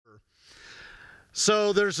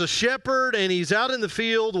So there's a shepherd, and he's out in the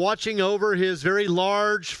field watching over his very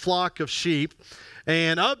large flock of sheep,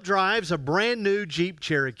 and up drives a brand new Jeep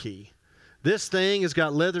Cherokee. This thing has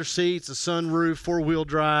got leather seats, a sunroof, four-wheel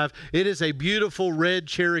drive. It is a beautiful red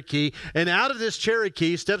Cherokee. And out of this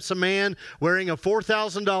Cherokee steps a man wearing a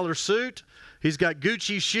 $4,000 suit. He's got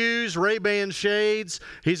Gucci shoes, Ray-Ban shades.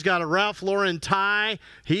 He's got a Ralph Lauren tie.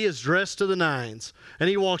 He is dressed to the nines. And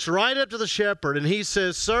he walks right up to the shepherd, and he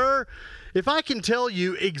says, "Sir, if I can tell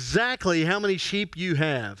you exactly how many sheep you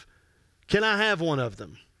have, can I have one of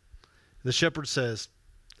them?" The shepherd says,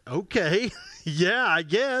 "Okay, yeah, I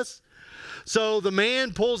guess." So the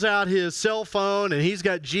man pulls out his cell phone, and he's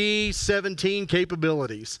got G17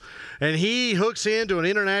 capabilities. And he hooks into an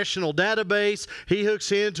international database. He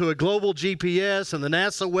hooks into a global GPS and the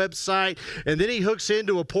NASA website. And then he hooks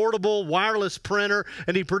into a portable wireless printer.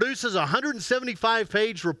 And he produces a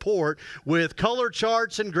 175-page report with color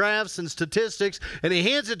charts and graphs and statistics. And he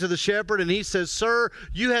hands it to the shepherd, and he says, "Sir,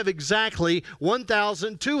 you have exactly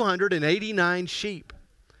 1,289 sheep."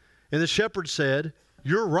 And the shepherd said,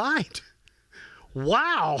 "You're right.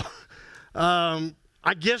 Wow,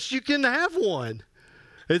 I guess you can have one."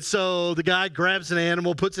 And so the guy grabs an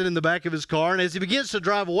animal, puts it in the back of his car, and as he begins to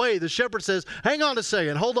drive away, the shepherd says, "Hang on a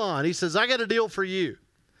second, hold on." He says, "I got a deal for you.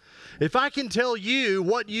 If I can tell you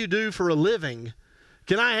what you do for a living,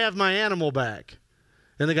 can I have my animal back?"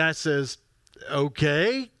 And the guy says,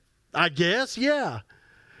 "Okay, I guess, yeah."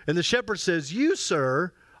 And the shepherd says, "You,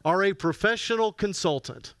 sir, are a professional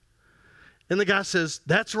consultant." And the guy says,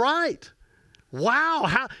 "That's right."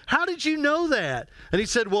 "Wow, how did you know that?" And he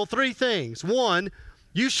said, "Well, three things. One,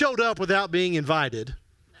 you showed up without being invited.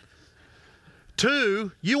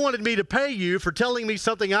 Two, you wanted me to pay you for telling me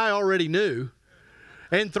something I already knew.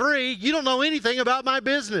 And three, you don't know anything about my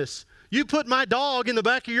business. You put my dog in the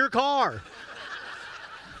back of your car."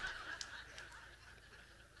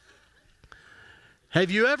 Have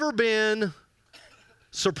you ever been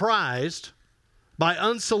surprised by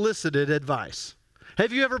unsolicited advice?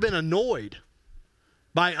 Have you ever been annoyed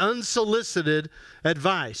by unsolicited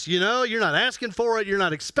advice? You know, you're not asking for it, you're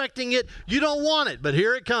not expecting it, you don't want it, but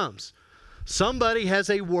here it comes. Somebody has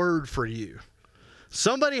a word for you.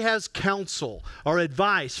 Somebody has counsel or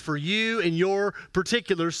advice for you in your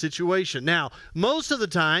particular situation. Now, most of the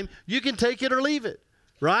time, you can take it or leave it,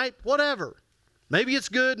 right? Whatever. Maybe it's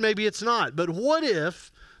good, maybe it's not. But what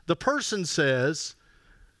if the person says,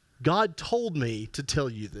 "God told me to tell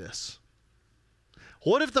you this"?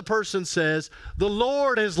 What if the person says, "The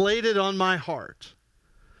Lord has laid it on my heart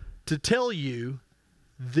to tell you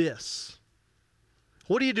this"?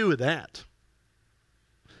 What do you do with that?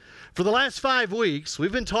 For the last 5 weeks,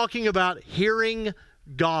 we've been talking about hearing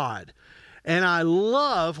God. And I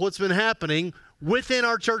love what's been happening within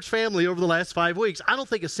our church family over the last 5 weeks. I don't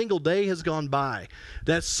think a single day has gone by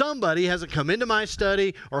that somebody hasn't come into my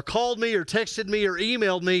study or called me or texted me or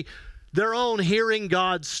emailed me their own hearing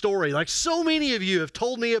God story. Like so many of you have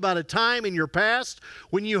told me about a time in your past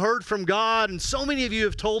when you heard from God, and so many of you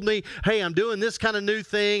have told me, "Hey, I'm doing this kind of new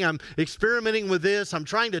thing. I'm experimenting with this. I'm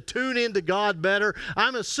trying to tune into God better."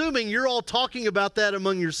 I'm assuming you're all talking about that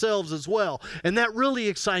among yourselves as well, and that really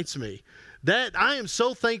excites me. That I am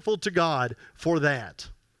so thankful to God for that.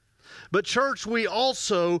 But church, we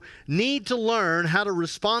also need to learn how to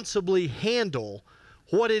responsibly handle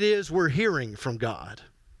what it is we're hearing from God,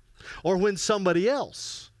 or when somebody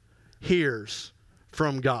else hears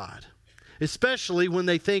from God, especially when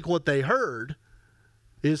they think what they heard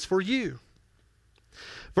is for you.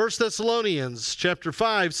 1 Thessalonians chapter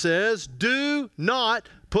 5 says, "Do not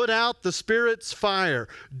put out the Spirit's fire.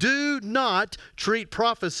 Do not treat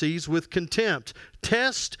prophecies with contempt.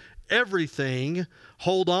 Test everything.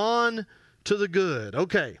 Hold on to the good."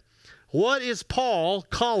 Okay, what is Paul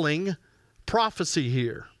calling prophecy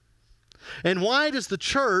here? And why does the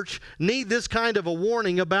church need this kind of a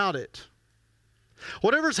warning about it?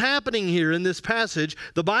 Whatever's happening here in this passage,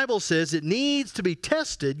 the Bible says it needs to be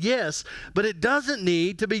tested, yes, but it doesn't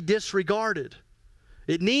need to be disregarded.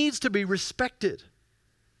 It needs to be respected.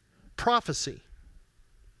 Prophecy.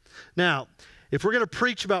 Now, if we're going to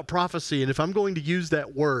preach about prophecy, and if I'm going to use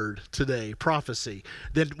that word today, prophecy,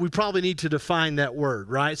 then we probably need to define that word,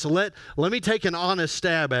 right? So let me take an honest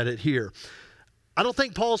stab at it here. I don't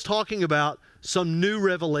think Paul's talking about some new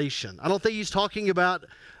revelation. I don't think he's talking about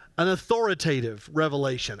an authoritative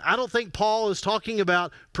revelation. I don't think Paul is talking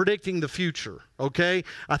about predicting the future, okay?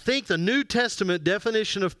 I think the New Testament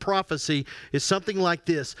definition of prophecy is something like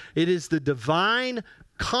this. It is the divine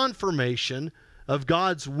confirmation of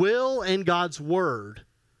God's will and God's word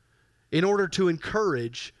in order to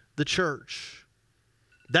encourage the church.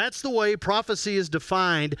 That's the way prophecy is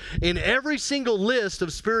defined in every single list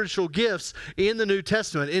of spiritual gifts in the New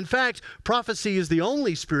Testament. In fact, prophecy is the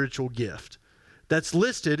only spiritual gift that's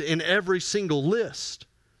listed in every single list.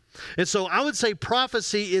 And so I would say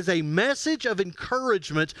prophecy is a message of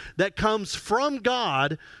encouragement that comes from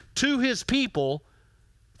God to His people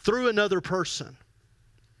through another person.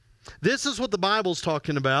 This is what the Bible's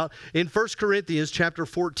talking about in 1 Corinthians chapter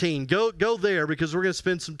 14. Go there because we're going to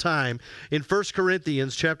spend some time in 1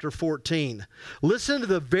 Corinthians chapter 14. Listen to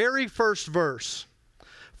the very first verse.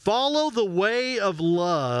 Follow the way of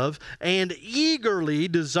love and eagerly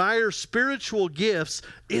desire spiritual gifts,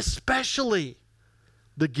 especially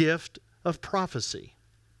the gift of prophecy.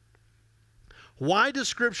 Why does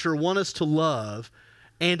Scripture want us to love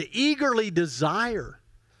and eagerly desire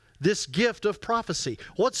this gift of prophecy?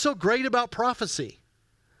 What's so great about prophecy?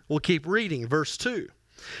 We'll keep reading. Verse 2.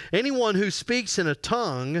 Anyone who speaks in a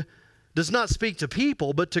tongue does not speak to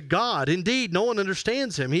people, but to God. Indeed, no one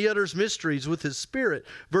understands him. He utters mysteries with his spirit.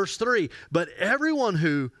 Verse 3. But everyone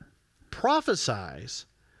who prophesies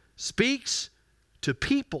speaks to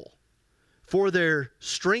people for their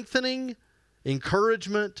strengthening,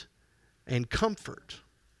 encouragement, and comfort.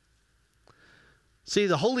 See,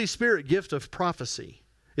 the Holy Spirit gift of prophecy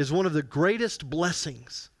is one of the greatest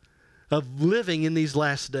blessings of living in these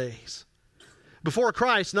last days. Before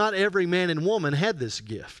Christ, not every man and woman had this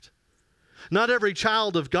gift. Not every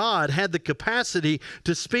child of God had the capacity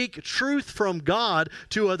to speak truth from God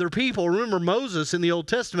to other people. Remember Moses in the Old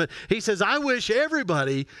Testament, he says, I wish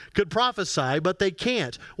everybody could prophesy, but they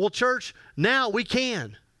can't. Well, church, now we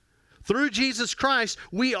can. Through Jesus Christ,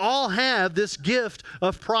 we all have this gift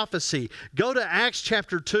of prophecy. Go to Acts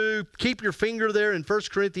chapter 2. Keep your finger there in 1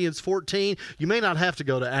 Corinthians 14. You may not have to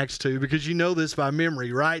go to Acts 2 because you know this by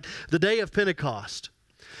memory, right? The day of Pentecost.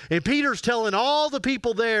 And Peter's telling all the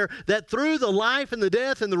people there that through the life and the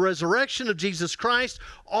death and the resurrection of Jesus Christ,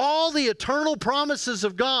 all the eternal promises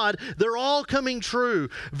of God, they're all coming true.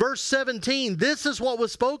 Verse 17, this is what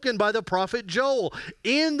was spoken by the prophet Joel.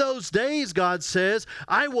 In those days, God says,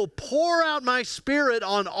 I will pour out my Spirit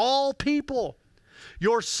on all people.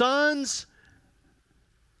 Your sons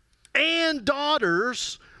and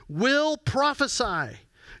daughters will prophesy.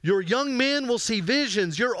 Your young men will see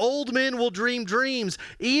visions. Your old men will dream dreams.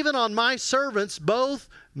 Even on my servants, both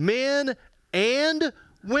men and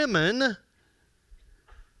women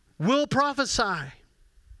will prophesy.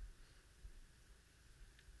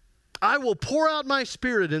 I will pour out my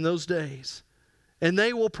Spirit in those days, and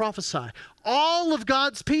they will prophesy. All of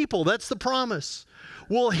God's people, that's the promise,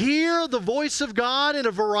 will hear the voice of God in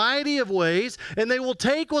a variety of ways, and they will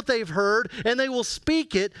take what they've heard and they will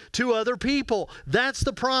speak it to other people. That's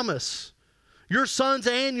the promise. Your sons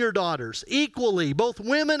and your daughters, equally, both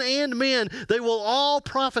women and men, they will all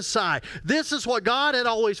prophesy. This is what God had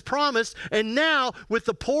always promised, and now with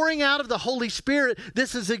the pouring out of the Holy Spirit,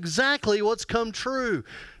 this is exactly what's come true.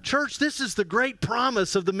 Church, this is the great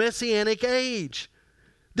promise of the Messianic age.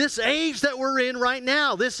 This age that we're in right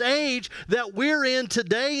now, this age that we're in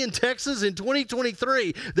today in Texas in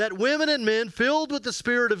 2023, that women and men filled with the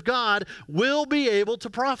Spirit of God will be able to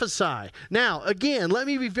prophesy. Now, again, let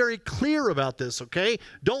me be very clear about this, okay?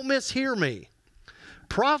 Don't mishear me.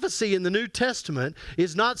 Prophecy in the New Testament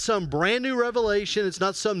is not some brand new revelation. It's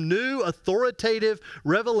not some new authoritative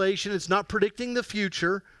revelation. It's not predicting the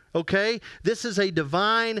future. Okay? This is a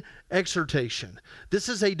divine exhortation. This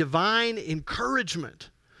is a divine encouragement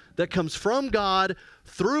that comes from God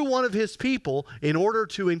through one of His people in order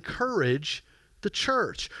to encourage the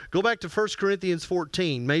church. Go back to 1 Corinthians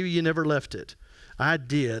 14. Maybe you never left it. I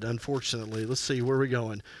did, unfortunately. Let's see, where are we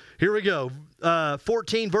going? Here we go.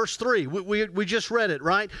 14 verse 3. We just read it,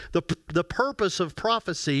 right? The purpose of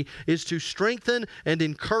prophecy is to strengthen and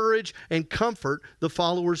encourage and comfort the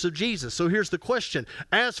followers of Jesus. So here's the question.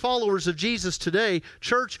 As followers of Jesus today,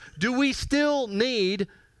 church, do we still need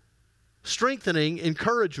strengthening,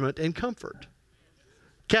 encouragement, and comfort?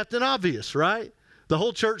 Captain Obvious, right? The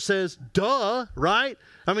whole church says, duh, right?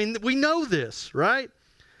 I mean, we know this, right?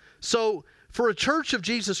 So for a church of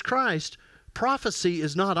Jesus Christ, prophecy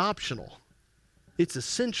is not optional. It's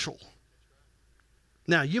essential.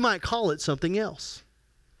 Now, you might call it something else.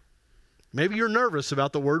 Maybe you're nervous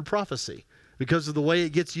about the word prophecy because of the way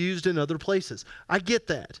it gets used in other places. I get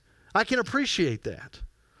that. I can appreciate that.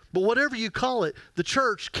 But whatever you call it, the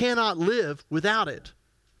church cannot live without it.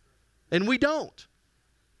 And we don't.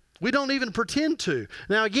 We don't even pretend to.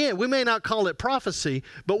 Now again, we may not call it prophecy,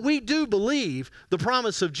 but we do believe the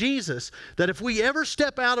promise of Jesus that if we ever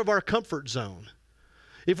step out of our comfort zone,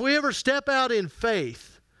 if we ever step out in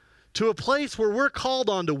faith to a place where we're called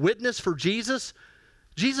on to witness for Jesus,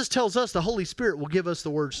 Jesus tells us the Holy Spirit will give us the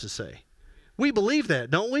words to say. We believe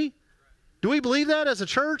that, don't we? Do we believe that as a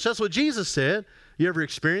church? That's what Jesus said. You ever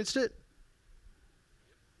experienced it?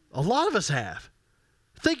 A lot of us have.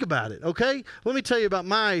 Think about it, okay? Let me tell you about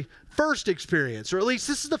my first experience, or at least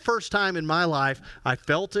this is the first time in my life I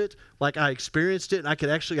felt it, like I experienced it, and I could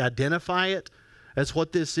actually identify it as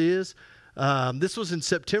what this is. This was in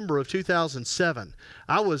September of 2007.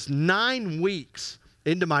 I was 9 weeks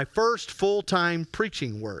into my first full-time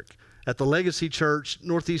preaching work at the Legacy Church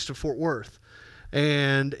northeast of Fort Worth.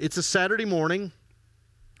 And it's a Saturday morning.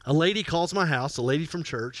 A lady calls my house, a lady from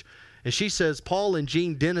church, and she says Paul and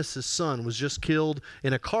Jean Dennis's son was just killed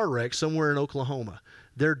in a car wreck somewhere in Oklahoma.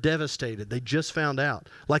 They're devastated. They just found out.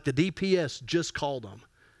 Like the DPS just called them.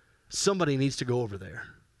 Somebody needs to go over there.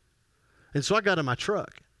 And so I got in my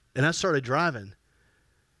truck, and I started driving,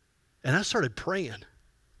 and I started praying.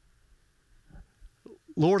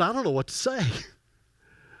 Lord, I don't know what to say.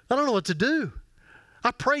 I don't know what to do. I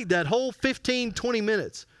prayed that whole 15, 20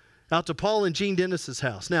 minutes out to Paul and Jean Dennis's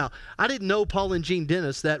house. Now, I didn't know Paul and Jean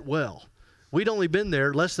Dennis that well. We'd only been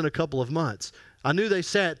there less than a couple of months. I knew they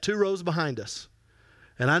sat 2 rows behind us,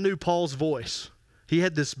 and I knew Paul's voice. He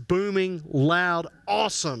had this booming, loud,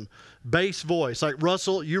 awesome bass voice. Like,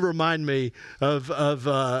 Russell, you remind me of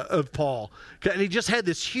Paul. And he just had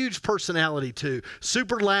this huge personality too.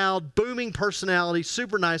 Super loud, booming personality,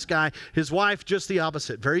 super nice guy. His wife, just the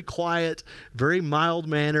opposite. Very quiet, very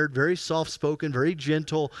mild-mannered, very soft-spoken, very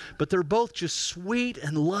gentle. But they're both just sweet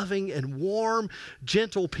and loving and warm,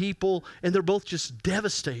 gentle people. And they're both just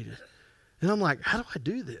devastated. And I'm like, how do I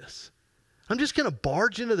do this? I'm just going to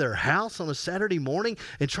barge into their house on a Saturday morning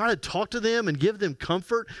and try to talk to them and give them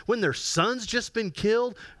comfort when their son's just been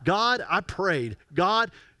killed? God, I prayed,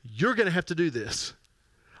 God, you're going to have to do this.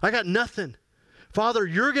 I got nothing. Father,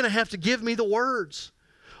 you're going to have to give me the words.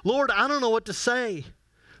 Lord, I don't know what to say.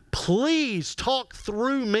 Please talk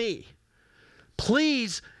through me.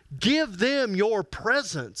 Please give them your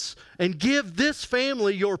presence and give this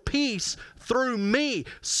family your peace through me.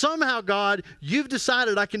 Somehow, God, you've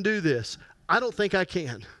decided I can do this. I don't think I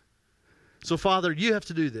can. So, Father, you have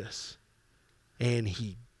to do this. And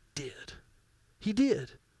he did. He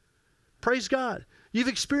did. Praise God. You've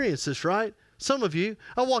experienced this, right? Some of you.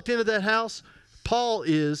 I walked into that house.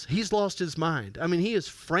 He's lost his mind. I mean, he is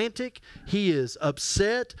frantic. He is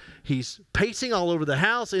upset. He's pacing all over the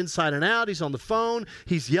house, inside and out. He's on the phone.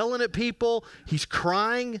 He's yelling at people. He's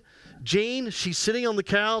crying. Jean, she's sitting on the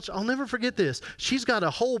couch. I'll never forget this. She's got a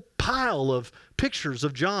whole pile of pictures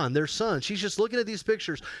of John, their son. She's just looking at these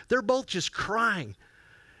pictures. They're both just crying.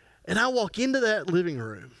 And I walk into that living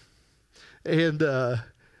room, and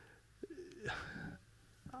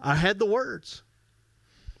I had the words.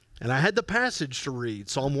 And I had the passage to read,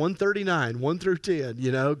 Psalm 139, 1 through 10.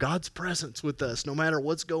 You know, God's presence with us, no matter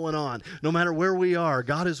what's going on, no matter where we are,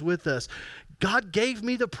 God is with us. God gave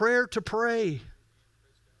me the prayer to pray.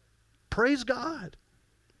 Praise God.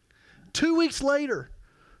 2 weeks later,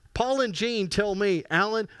 Paul and Jean tell me,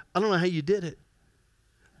 Alan, I don't know how you did it.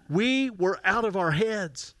 We were out of our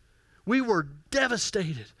heads. We were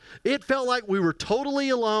devastated. It felt like we were totally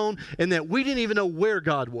alone and that we didn't even know where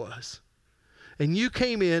God was. And you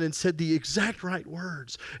came in and said the exact right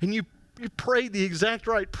words. And you prayed the exact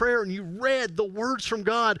right prayer, and you read the words from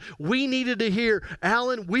God we needed to hear.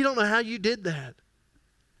 Alan, we don't know how you did that.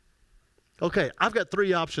 Okay, I've got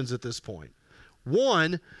 3 options at this point.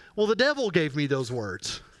 1, well, the devil gave me those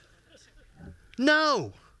words.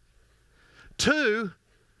 No. 2,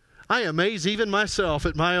 I amaze even myself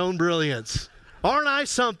at my own brilliance. Aren't I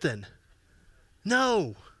something?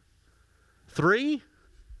 No. 3,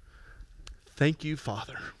 thank you,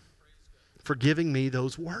 Father, for giving me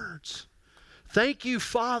those words. Thank you,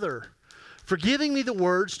 Father, for giving me the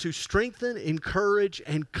words to strengthen, encourage,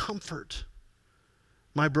 and comfort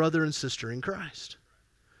my brother and sister in Christ.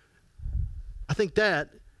 I think that,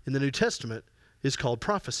 in the New Testament, is called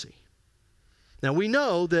prophecy. Now, we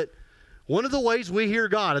know that one of the ways we hear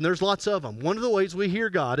God, and there's lots of them, one of the ways we hear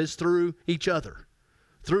God is through each other,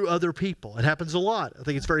 through other people. It happens a lot. I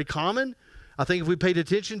think it's very common. I think if we paid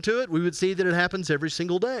attention to it, we would see that it happens every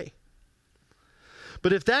single day.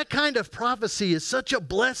 But if that kind of prophecy is such a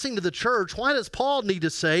blessing to the church, why does Paul need to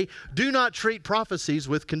say, do not treat prophecies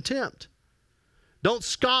with contempt? Don't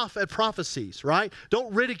scoff at prophecies, right?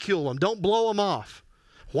 Don't ridicule them. Don't blow them off.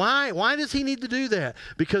 Why? Why does he need to do that?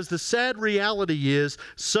 Because the sad reality is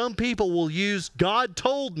some people will use God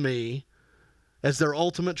told me as their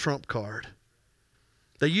ultimate trump card.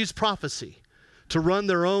 They use prophecy to run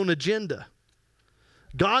their own agenda.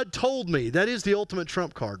 God told me. That is the ultimate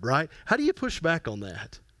trump card, right? How do you push back on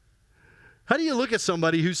that? How do you look at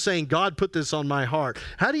somebody who's saying, God put this on my heart?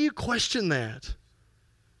 How do you question that?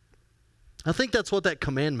 I think that's what that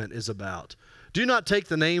commandment is about. Do not take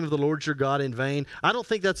the name of the Lord your God in vain. I don't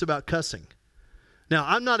think that's about cussing. Now,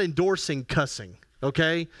 I'm not endorsing cussing,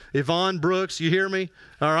 okay? Yvonne Brooks, you hear me?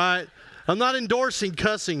 All right? I'm not endorsing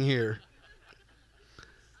cussing here.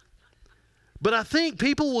 But I think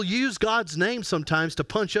people will use God's name sometimes to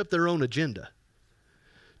punch up their own agenda,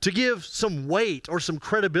 to give some weight or some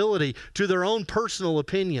credibility to their own personal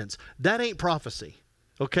opinions. That ain't prophecy,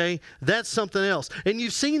 okay? That's something else. And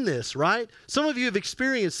you've seen this, right? Some of you have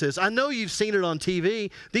experienced this. I know you've seen it on TV.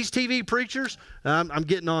 These TV preachers, I'm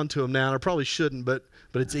getting on to them now, and I probably shouldn't, but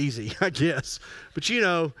it's easy, I guess. But you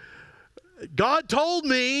know, God told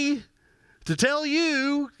me to tell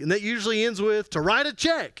you, and that usually ends with, to write a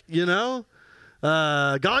check, you know?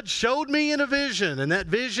 God showed me in a vision, and that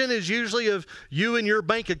vision is usually of you and your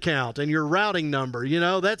bank account and your routing number. You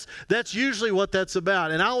know, that's usually what that's about.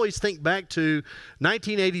 And I always think back to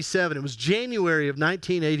 1987. It was January of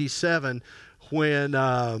 1987 when,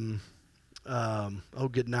 oh,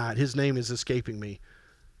 good night. His name is escaping me.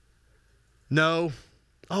 No.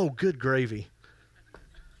 Oh, good gravy.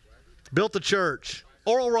 Built a church.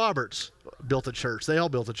 Oral Roberts built a church. They all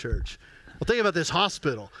built a church. Well, think about this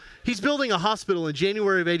hospital. He's building a hospital in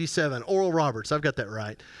January of 87. Oral Roberts, I've got that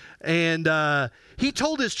right. And he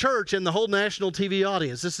told his church and the whole national TV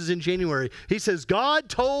audience, this is in January, he says, God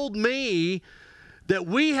told me that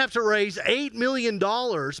we have to raise $8 million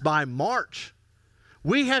by March.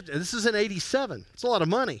 We have to, this is in 87. It's a lot of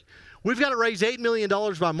money. We've got to raise $8 million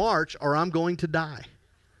by March or I'm going to die.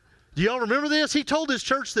 Do y'all remember this? He told his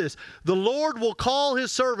church this. The Lord will call his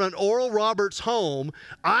servant Oral Roberts home.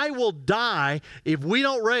 I will die if we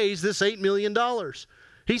don't raise this $8 million.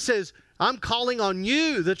 He says, I'm calling on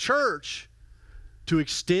you, the church, to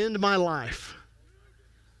extend my life.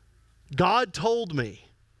 God told me.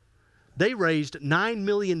 They raised $9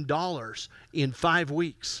 million in 5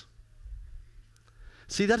 weeks.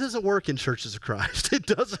 See, that doesn't work in Churches of Christ. It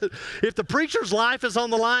doesn't. If the preacher's life is on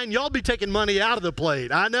the line, y'all be taking money out of the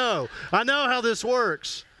plate. I know how this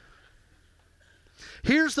works.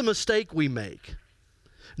 Here's the mistake we make.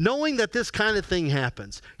 Knowing that this kind of thing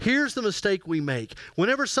happens, here's the mistake we make.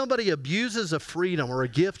 Whenever somebody abuses a freedom or a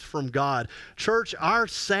gift from God, church, our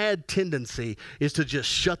sad tendency is to just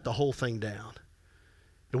shut the whole thing down.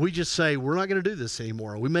 And we just say, we're not going to do this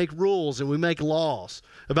anymore. We make rules and we make laws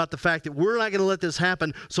about the fact that we're not going to let this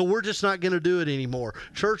happen, so we're just not going to do it anymore.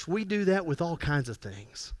 Church, we do that with all kinds of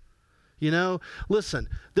things. You know, listen,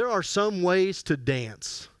 there are some ways to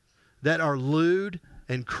dance that are lewd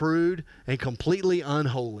and crude and completely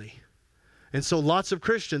unholy. And so lots of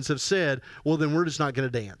Christians have said, well, then we're just not going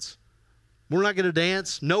to dance. We're not going to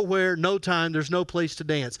dance nowhere, no time, there's no place to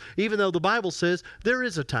dance. Even though the Bible says there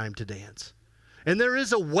is a time to dance. And there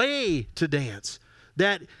is a way to dance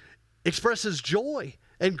that expresses joy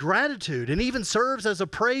and gratitude and even serves as a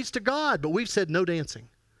praise to God. But we've said no dancing.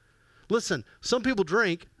 Listen, some people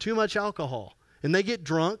drink too much alcohol and they get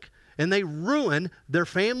drunk and they ruin their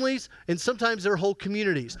families and sometimes their whole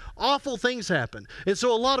communities. Awful things happen. And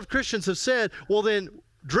so a lot of Christians have said, well then,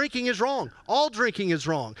 drinking is wrong. All drinking is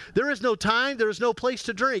wrong. There is no time, there is no place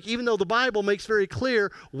to drink, even though the Bible makes very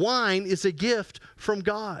clear wine is a gift from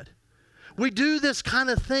God. We do this kind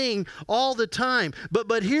of thing all the time.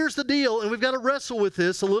 But here's the deal, and we've got to wrestle with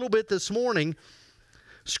this a little bit this morning.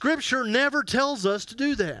 Scripture never tells us to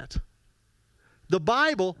do that. The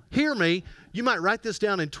Bible, hear me, you might write this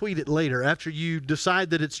down and tweet it later after you decide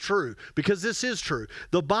that it's true, because this is true.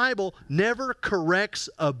 The Bible never corrects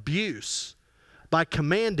abuse by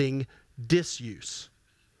commanding disuse.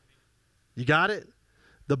 You got it?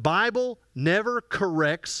 The Bible never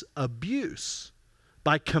corrects abuse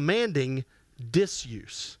by commanding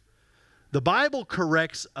disuse. The Bible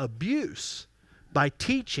corrects abuse by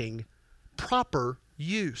teaching proper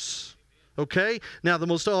use. Okay? Now, the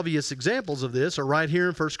most obvious examples of this are right here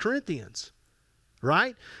in 1 Corinthians.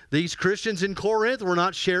 Right? These Christians in Corinth were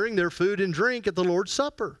not sharing their food and drink at the Lord's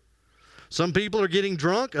Supper. Some people are getting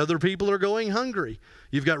drunk, other people are going hungry.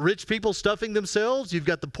 You've got rich people stuffing themselves, you've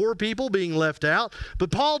got the poor people being left out. But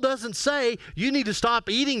Paul doesn't say you need to stop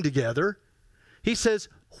eating together. He says,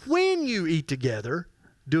 when you eat together,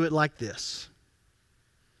 do it like this.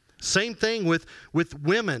 Same thing with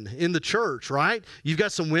women in the church, right? You've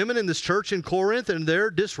got some women in this church in Corinth, and they're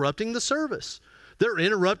disrupting the service. They're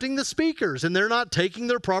interrupting the speakers, and they're not taking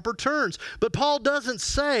their proper turns. But Paul doesn't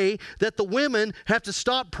say that the women have to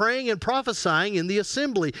stop praying and prophesying in the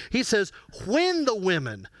assembly. He says, when the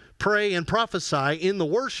women pray and prophesy in the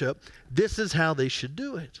worship, this is how they should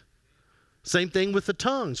do it. Same thing with the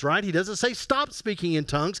tongues, right? He doesn't say stop speaking in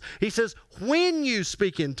tongues. He says when you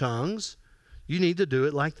speak in tongues, you need to do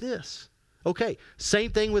it like this. Okay, same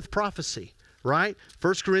thing with prophecy, right?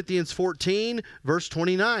 1 Corinthians 14, verse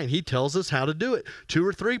 29, he tells us how to do it. 2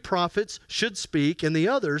 or 3 prophets should speak, and the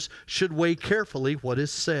others should weigh carefully what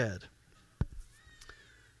is said.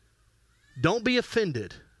 Don't be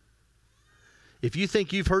offended if you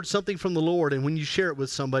think you've heard something from the Lord, and when you share it with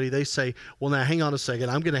somebody, they say, well, now hang on a second.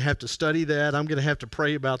 I'm going to have to study that. I'm going to have to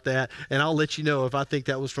pray about that, and I'll let you know if I think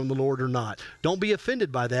that was from the Lord or not. Don't be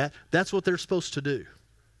offended by that. That's what they're supposed to do.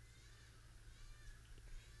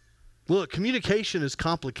 Look, communication is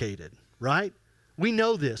complicated, right? We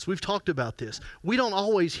know this. We've talked about this. We don't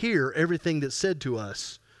always hear everything that's said to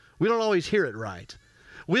us. We don't always hear it right.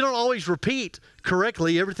 We don't always repeat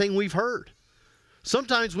correctly everything we've heard.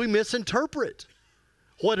 Sometimes we misinterpret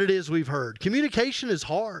what it is we've heard. Communication is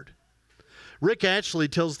hard. Rick Ashley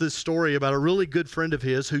tells this story about a really good friend of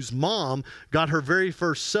his whose mom got her very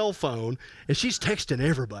first cell phone, and she's texting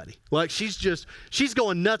everybody. Like she's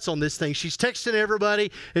going nuts on this thing. She's texting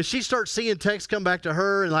everybody, and she starts seeing texts come back to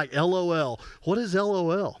her and like LOL. What is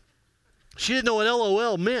LOL? She didn't know what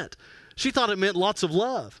LOL meant. She thought it meant lots of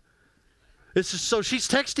love. So she's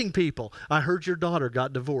texting people. I heard your daughter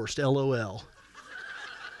got divorced. LOL.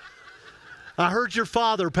 I heard your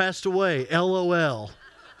father passed away. LOL.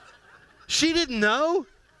 She didn't know.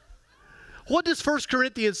 What does 1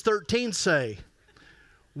 Corinthians 13 say?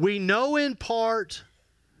 We know in part,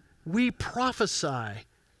 we prophesy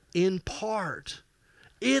in part.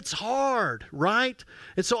 It's hard, right?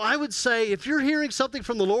 And so I would say if you're hearing something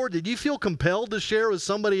from the Lord that you feel compelled to share with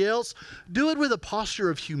somebody else, do it with a posture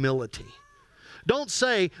of humility. Don't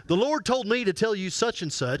say, the Lord told me to tell you such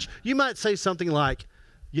and such. You might say something like,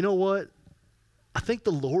 you know what? I think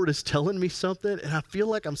the Lord is telling me something, and I feel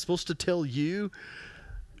like I'm supposed to tell you.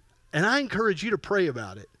 And I encourage you to pray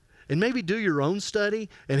about it. And maybe do your own study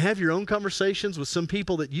and have your own conversations with some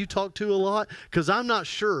people that you talk to a lot, because I'm not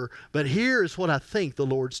sure, but here is what I think the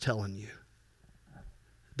Lord's telling you.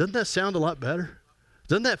 Doesn't that sound a lot better?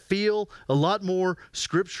 Doesn't that feel a lot more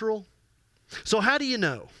scriptural? So how do you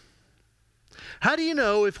know? How do you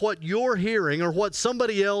know if what you're hearing or what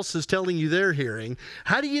somebody else is telling you they're hearing,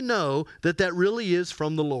 how do you know that that really is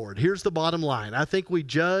from the Lord? Here's the bottom line. I think we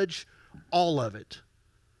judge all of it.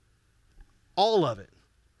 All of it.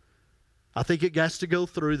 I think it has to go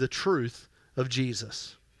through the truth of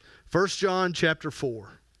Jesus. 1 John chapter 4.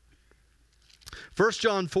 1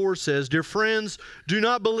 John 4 says, dear friends, do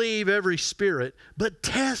not believe every spirit, but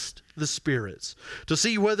test the spirits to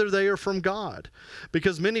see whether they are from God,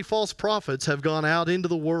 because many false prophets have gone out into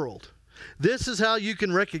the world. This is how you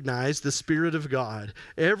can recognize the Spirit of God.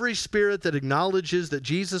 Every spirit that acknowledges that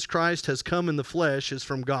Jesus Christ has come in the flesh is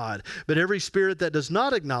from God, but every spirit that does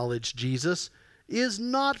not acknowledge Jesus is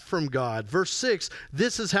not from God. Verse 6,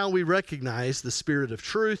 this is how we recognize the spirit of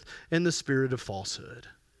truth and the spirit of falsehood.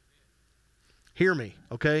 Hear me,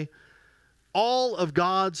 okay? All of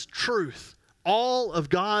God's truth, all of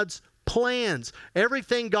God's plans,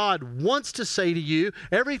 everything God wants to say to you,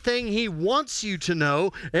 everything He wants you to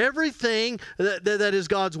know, everything that is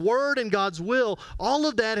God's word and God's will, all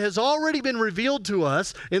of that has already been revealed to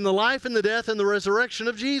us in the life and the death and the resurrection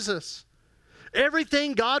of Jesus.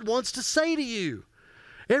 Everything God wants to say to you,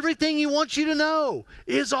 everything He wants you to know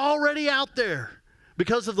is already out there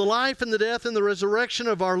because of the life and the death and the resurrection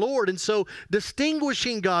of our Lord. And so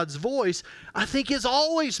distinguishing God's voice, I think, is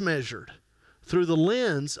always measured through the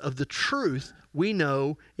lens of the truth we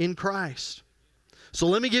know in Christ. So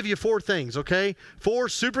let me give you 4 things, okay? 4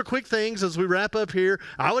 super quick things as we wrap up here.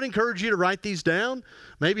 I would encourage you to write these down.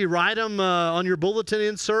 Maybe write them on your bulletin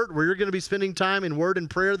insert where you're going to be spending time in word and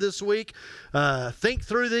prayer this week. Think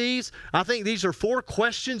through these. I think these are 4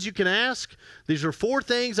 questions you can ask. These are 4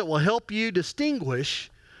 things that will help you distinguish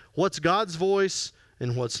what's God's voice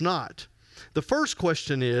and what's not. The first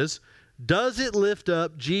question is, does it lift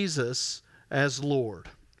up Jesus as Lord?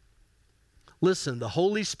 Listen, the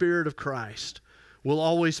Holy Spirit of Christ will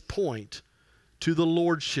always point to the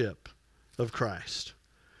lordship of Christ.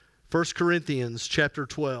 1 Corinthians chapter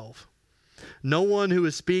 12. No one who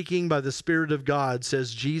is speaking by the Spirit of God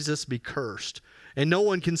says Jesus be cursed, and no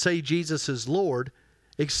one can say Jesus is Lord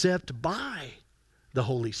except by the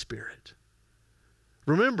Holy Spirit.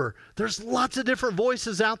 Remember, there's lots of different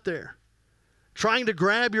voices out there trying to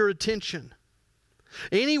grab your attention.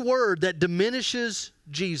 Any word that diminishes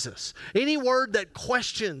Jesus, any word that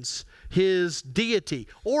questions his deity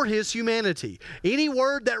or his humanity. Any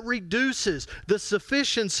word that reduces the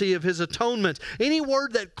sufficiency of his atonement, any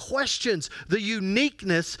word that questions the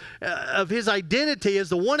uniqueness of his identity as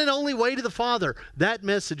the one and only way to the Father, that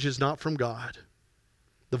message is not from God.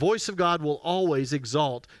 The voice of God will always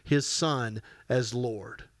exalt his Son as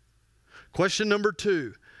Lord. Question number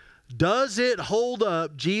 2. Does it hold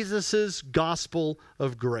up Jesus' gospel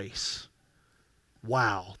of grace?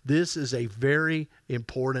 Wow, this is a very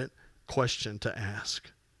important question to ask.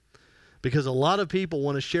 Because a lot of people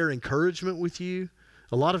want to share encouragement with you.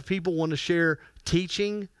 A lot of people want to share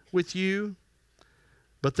teaching with you.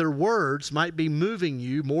 But their words might be moving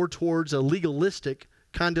you more towards a legalistic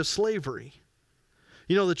kind of slavery.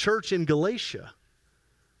 You know, the church in Galatia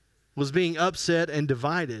was being upset and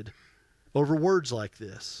divided over words like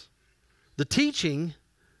this. The teaching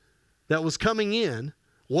that was coming in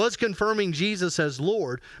was confirming Jesus as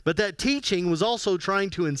Lord, but that teaching was also trying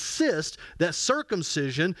to insist that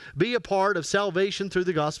circumcision be a part of salvation through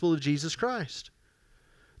the gospel of Jesus Christ.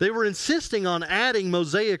 They were insisting on adding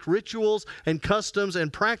Mosaic rituals and customs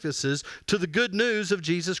and practices to the good news of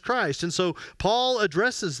Jesus Christ. And so Paul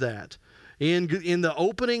addresses that in the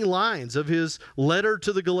opening lines of his letter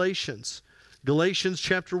to the Galatians. Galatians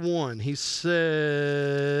chapter 1, he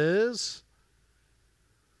says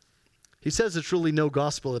it's really no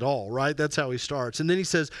gospel at all, right? That's how he starts. And then he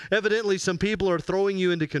says, evidently some people are throwing you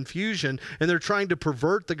into confusion and they're trying to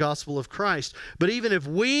pervert the gospel of Christ. But even if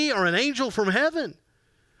we or an angel from heaven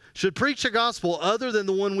should preach a gospel other than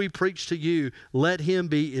the one we preach to you, let him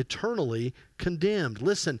be eternally condemned.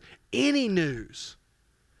 Listen, any news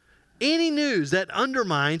that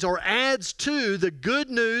undermines or adds to the good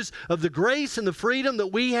news of the grace and the freedom that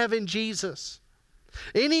we have in Jesus,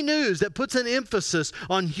 any news that puts an emphasis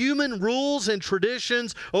on human rules and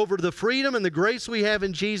traditions over the freedom and the grace we have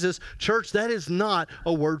in Jesus, church, that is not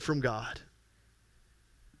a word from God.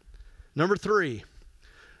 Number 3,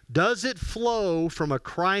 does it flow from a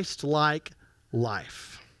Christ-like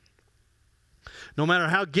life? No matter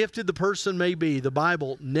how gifted the person may be, the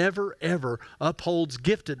Bible never, ever upholds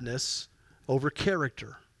giftedness over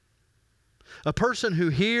character. A person who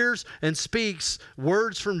hears and speaks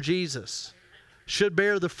words from Jesus should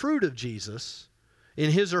bear the fruit of Jesus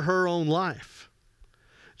in his or her own life.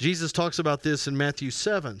 Jesus talks about this in Matthew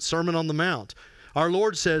 7, Sermon on the Mount. Our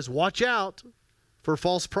Lord says, watch out for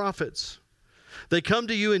false prophets. They come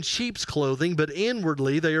to you in sheep's clothing, but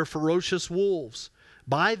inwardly they are ferocious wolves.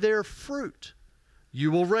 By their fruit you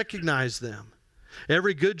will recognize them.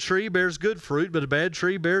 Every good tree bears good fruit, but a bad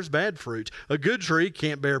tree bears bad fruit. A good tree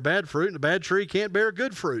can't bear bad fruit, and a bad tree can't bear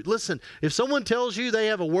good fruit. Listen, if someone tells you they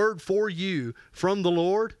have a word for you from the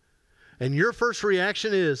Lord, and your first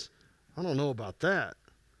reaction is, I don't know about that,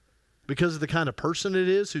 because of the kind of person it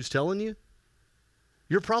is who's telling you,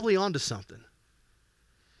 you're probably onto something.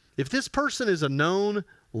 If this person is a known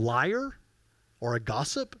liar or a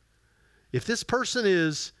gossip, if this person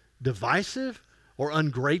is divisive or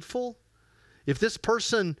ungrateful, if this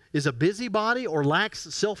person is a busybody or lacks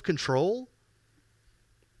self-control,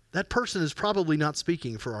 that person is probably not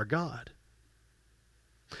speaking for our God.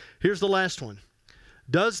 Here's the last one.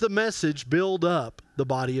 Does the message build up the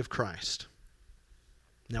body of Christ?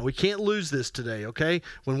 Now, we can't lose this today, okay?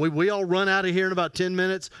 When we all run out of here in about 10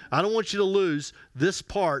 minutes, I don't want you to lose this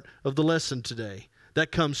part of the lesson today.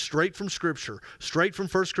 That comes straight from Scripture, straight from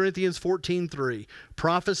 1 Corinthians 14:3.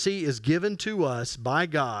 Prophecy is given to us by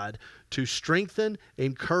God to strengthen,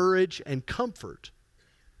 encourage, and comfort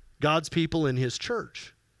God's people in His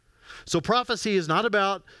church. So prophecy is not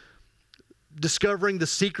about discovering the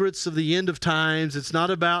secrets of the end of times. It's not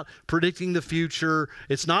about predicting the future.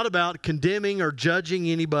 It's not about condemning or judging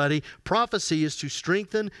anybody. Prophecy is to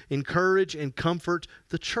strengthen, encourage, and comfort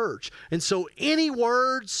the church. And so any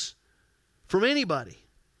words from anybody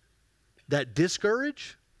that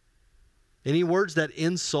discourage, any words that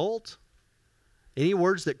insult, any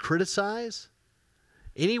words that criticize,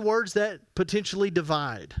 any words that potentially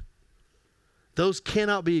divide, those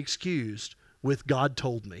cannot be excused with God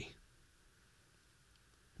told me.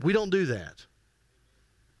 We don't do that.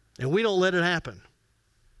 And we don't let it happen.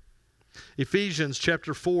 Ephesians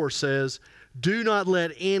chapter 4 says, do not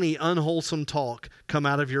let any unwholesome talk come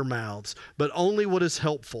out of your mouths, but only what is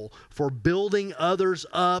helpful for building others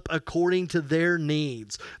up according to their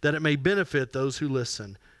needs, that it may benefit those who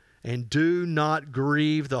listen. And do not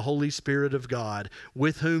grieve the Holy Spirit of God,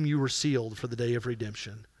 with whom you were sealed for the day of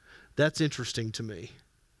redemption. That's interesting to me.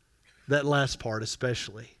 That last part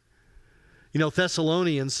especially. You know,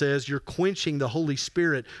 Thessalonians says you're quenching the Holy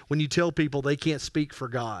Spirit when you tell people they can't speak for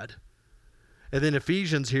God. And then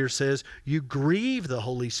Ephesians here says you grieve the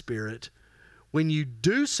Holy Spirit when you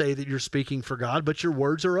do say that you're speaking for God, but your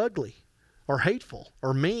words are ugly or hateful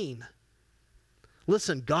or mean.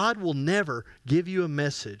 Listen, God will never give you a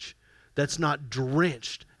message that's not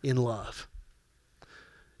drenched in love.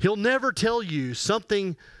 He'll never tell you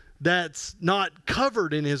something that's not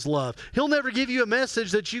covered in His love. He'll never give you a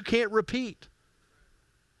message that you can't repeat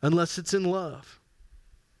unless it's in love.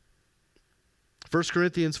 1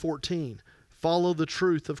 Corinthians 14, follow the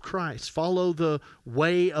truth of Christ. Follow the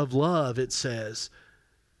way of love, it says.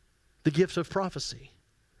 The gift of prophecy.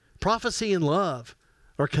 Prophecy and love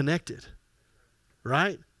are connected,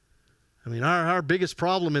 right? I mean, our biggest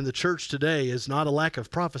problem in the church today is not a lack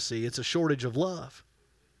of prophecy, it's a shortage of love.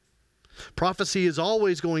 Prophecy is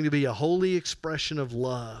always going to be a holy expression of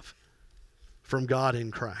love from God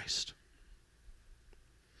in Christ.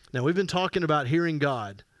 Now, we've been talking about hearing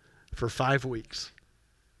God for 5 weeks.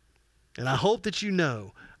 And I hope that you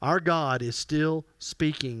know our God is still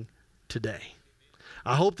speaking today.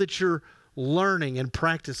 I hope that you're learning and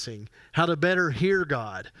practicing how to better hear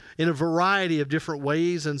God in a variety of different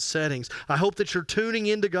ways and settings. I hope that you're tuning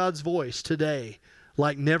into God's voice today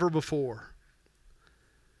like never before.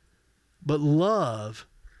 But love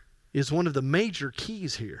is one of the major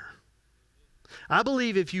keys here. I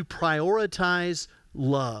believe if you prioritize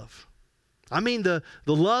love, I mean the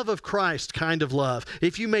love of Christ kind of love,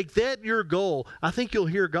 if you make that your goal, I think you'll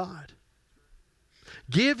hear God.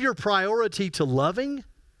 Give your priority to loving,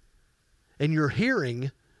 and your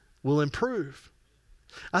hearing will improve.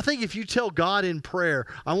 I think if you tell God in prayer,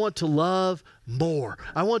 I want to love more,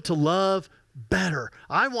 I want to love better,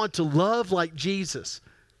 I want to love like Jesus,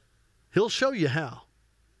 He'll show you how.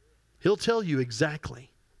 He'll tell you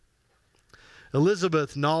exactly.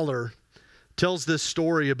 Elizabeth Noller tells this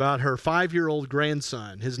story about her 5-year-old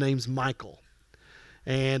grandson. His name's Michael.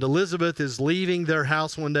 And Elizabeth is leaving their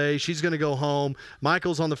house one day. She's going to go home.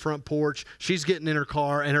 Michael's on the front porch. She's getting in her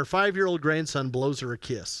car, and her 5-year-old grandson blows her a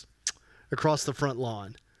kiss across the front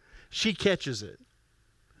lawn. She catches it,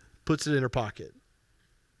 puts it in her pocket.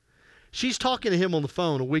 She's talking to him on the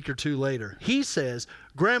phone a week or two later. He says,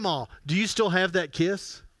 "Grandma, do you still have that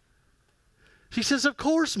kiss?" She says, "Of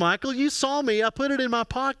course, Michael. You saw me. I put it in my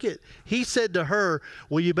pocket." He said to her,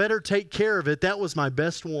 "Well, you better take care of it. That was my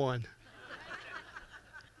best one."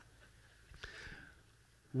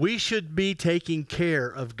 We should be taking care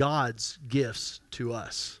of God's gifts to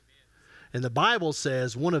us. And the Bible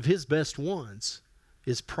says one of His best ones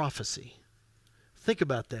is prophecy. Think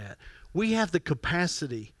about that. We have the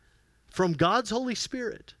capacity from God's Holy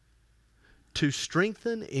Spirit to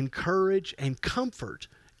strengthen, encourage, and comfort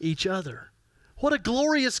each other. What a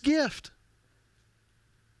glorious gift.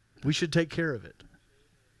 We should take care of it.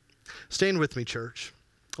 Stand with me, church.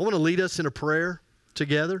 I want to lead us in a prayer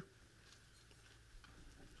together.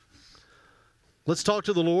 Let's talk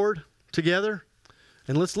to the Lord together,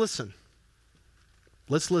 and let's listen.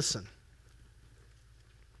 Let's listen.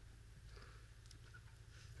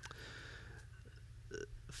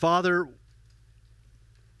 Father,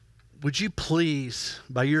 would you please,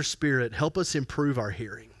 by your Spirit, help us improve our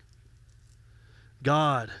hearing?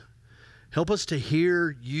 God, help us to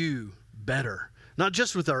hear you better, not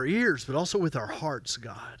just with our ears, but also with our hearts,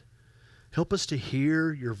 God. Help us to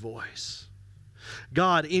hear your voice.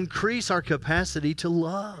 God, increase our capacity to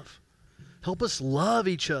love. Help us love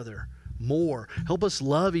each other more. Help us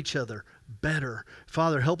love each other better.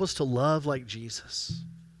 Father, help us to love like Jesus.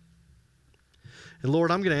 And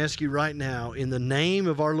Lord, I'm going to ask you right now, in the name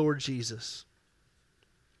of our Lord Jesus,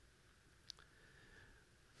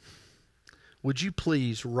 would you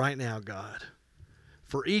please right now, God,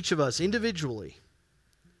 for each of us individually,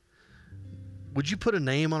 would you put a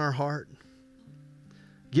name on our heart?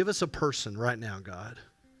 Give us a person right now, God.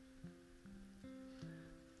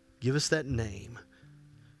 Give us that name.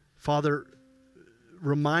 Father,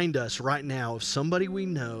 remind us right now of somebody we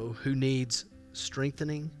know who needs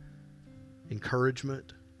strengthening,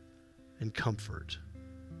 encouragement, and comfort.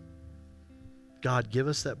 God, give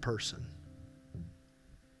us that person.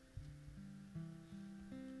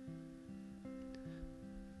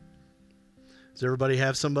 Does everybody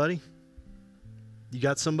have somebody? You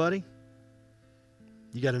got somebody?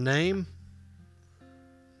 You got a name?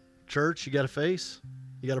 Church, you got a face?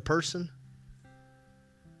 You got a person?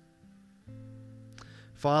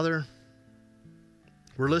 Father,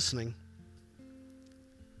 we're listening.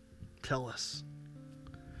 Tell us.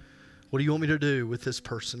 What do you want me to do with this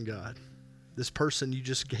person, God? This person you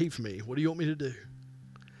just gave me. What do you want me to do?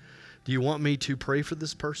 Do you want me to pray for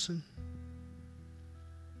this person?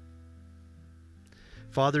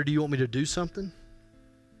 Father, do you want me to do something?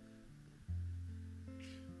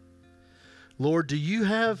 Lord, do you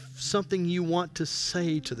have something you want to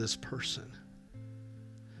say to this person?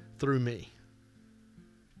 through me.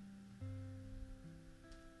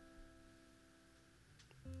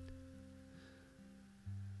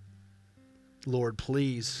 Lord,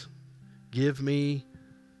 please give me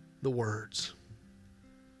the words.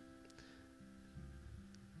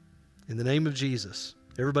 In the name of Jesus,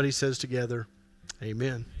 everybody says together,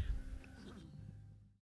 amen.